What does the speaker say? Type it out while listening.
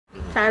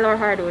Tile or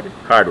hardwood?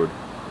 Hardwood.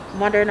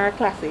 Modern or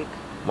classic?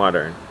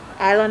 Modern.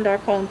 Island or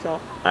counter?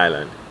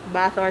 Island.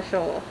 Bath or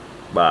shower?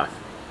 Bath.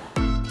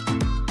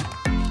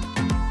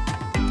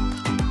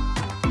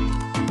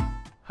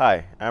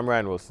 Hi, I'm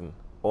Ryan Wilson,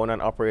 owner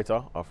and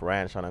operator of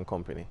Ryan Shannon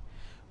Company.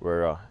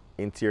 We're an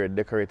interior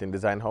decorating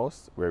design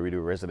house where we do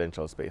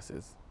residential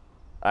spaces.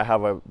 I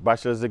have a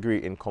bachelor's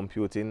degree in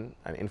computing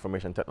and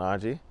information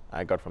technology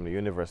I got from the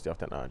University of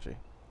Technology.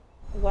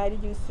 Why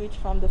did you switch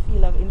from the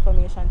field of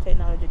information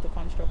technology to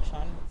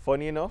construction?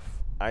 Funny enough,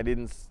 I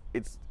didn't,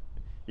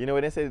 you know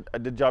when they say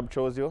the job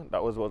chose you,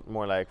 that was what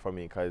more like for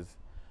me, because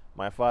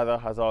my father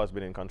has always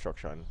been in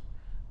construction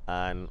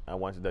and I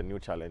wanted a new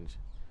challenge.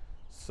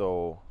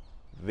 So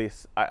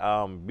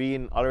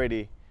being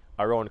already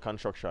around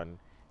construction,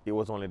 it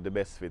was only the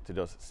best fit to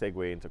just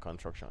segue into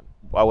construction.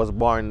 I was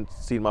born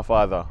seeing my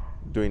father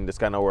doing this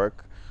kind of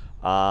work.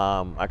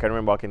 I can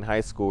remember back in high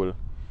school,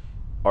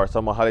 our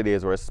summer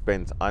holidays were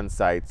spent on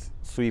site,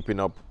 sweeping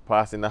up,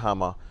 passing the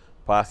hammer,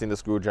 passing the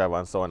screwdriver,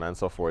 and so on and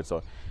so forth.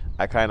 So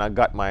I kind of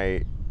got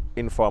my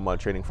informal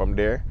training from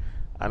there.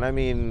 And I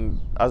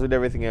mean, as with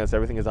everything else,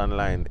 everything is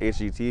online,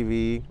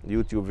 HGTV,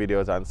 YouTube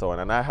videos, and so on.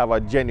 And I have a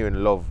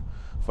genuine love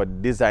for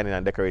designing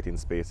and decorating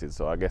spaces,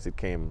 so I guess it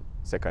came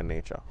second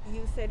nature.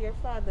 You said your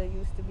father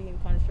used to be in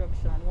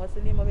construction. What's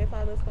the name of your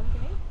father's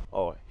company?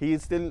 Oh, he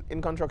is still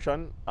in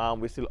construction.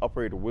 We still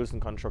operate Wilson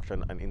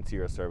Construction and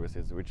Interior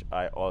Services, which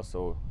I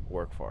also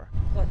work for.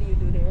 What do you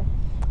do there?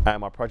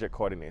 I'm a project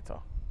coordinator.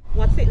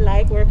 What's it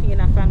like working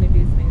in a family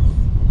business?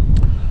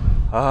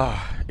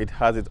 It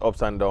has its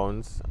ups and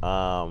downs.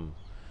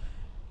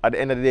 At the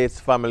end of the day, it's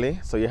family,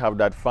 so you have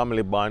that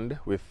family bond.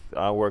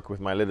 I work with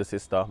my little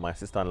sister, my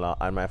sister-in-law,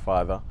 and my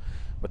father.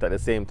 But at the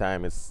same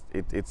time, it's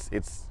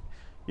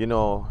you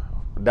know,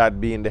 Dad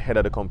being the head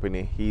of the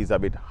company, he's a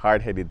bit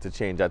hard-headed to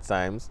change at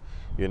times,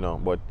 you know.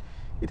 But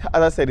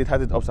as I said, it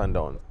has its ups and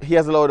downs. He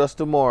has allowed us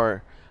to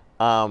more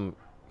have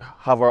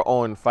our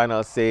own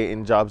final say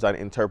in jobs and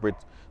interpret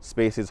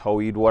spaces how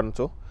we'd want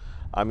to.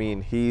 I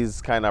mean,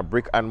 he's kind of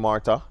brick and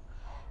mortar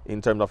in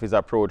terms of his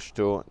approach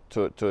to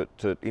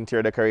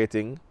interior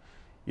decorating,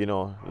 you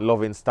know,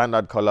 loving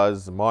standard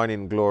colors,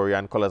 morning glory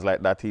and colors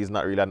like that. He's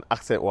not really an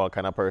accent wall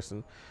kind of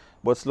person.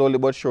 But slowly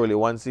but surely,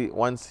 once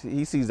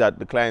he sees that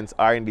the clients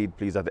are indeed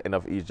pleased at the end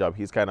of each job,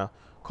 he's kind of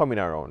coming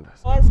around.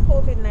 How has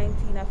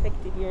COVID-19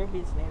 affected your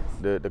business?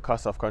 The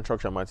cost of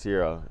construction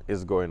material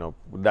is going up.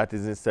 That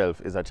in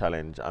itself is a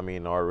challenge. I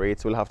mean, our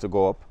rates will have to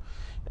go up.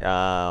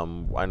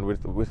 And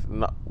with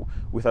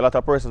a lot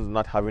of persons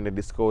not having a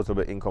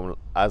disposable income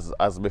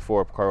as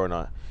before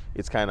Corona,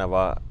 it's kind of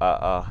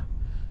a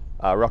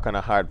rock and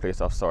a hard place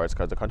of sorts,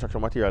 because the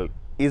construction material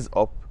is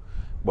up,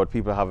 but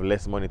people have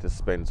less money to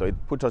spend, so it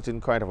puts us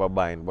in kind of a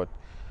bind. But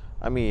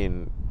I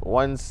mean,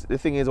 the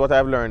thing is, what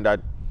I've learned,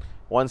 that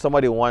once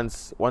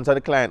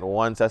the client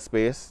wants a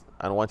space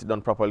and wants it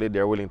done properly,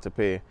 they're willing to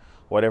pay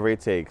whatever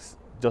it takes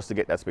just to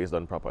get that space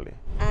done properly.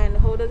 And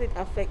how does it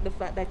affect the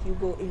fact that you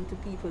go into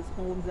people's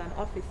homes and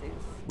offices?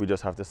 We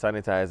just have to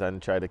sanitize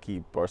and try to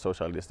keep our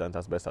social distance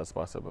as best as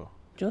possible.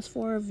 Just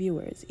for our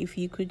viewers, if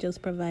you could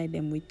just provide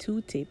them with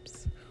 2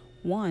 tips.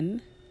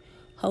 1,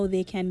 how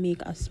they can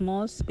make a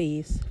small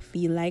space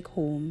feel like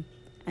home.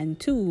 And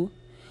 2,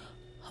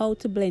 how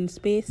to blend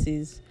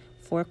spaces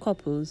for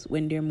couples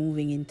when they're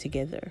moving in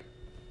together.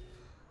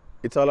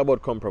 It's all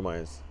about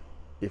compromise.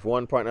 If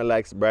one partner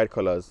likes bright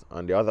colors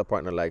and the other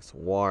partner likes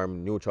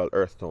warm, neutral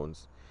earth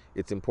tones,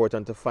 it's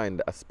important to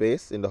find a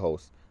space in the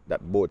house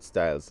that both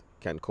styles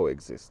can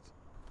coexist.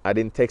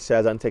 Adding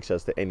textiles and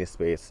textures to any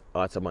space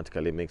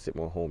automatically makes it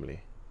more homely.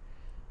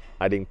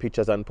 Adding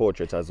pictures and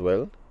portraits as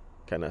well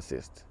can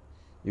assist.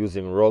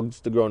 Using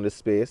rugs to ground the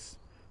space,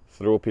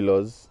 throw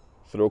pillows,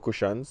 throw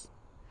cushions,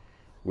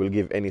 will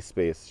give any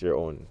space your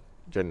own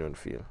genuine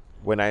feel.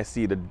 When I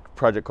see the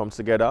project comes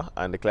together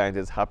and the client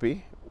is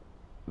happy,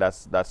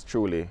 that's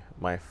truly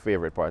my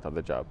favorite part of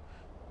the job,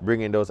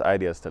 bringing those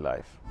ideas to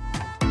life.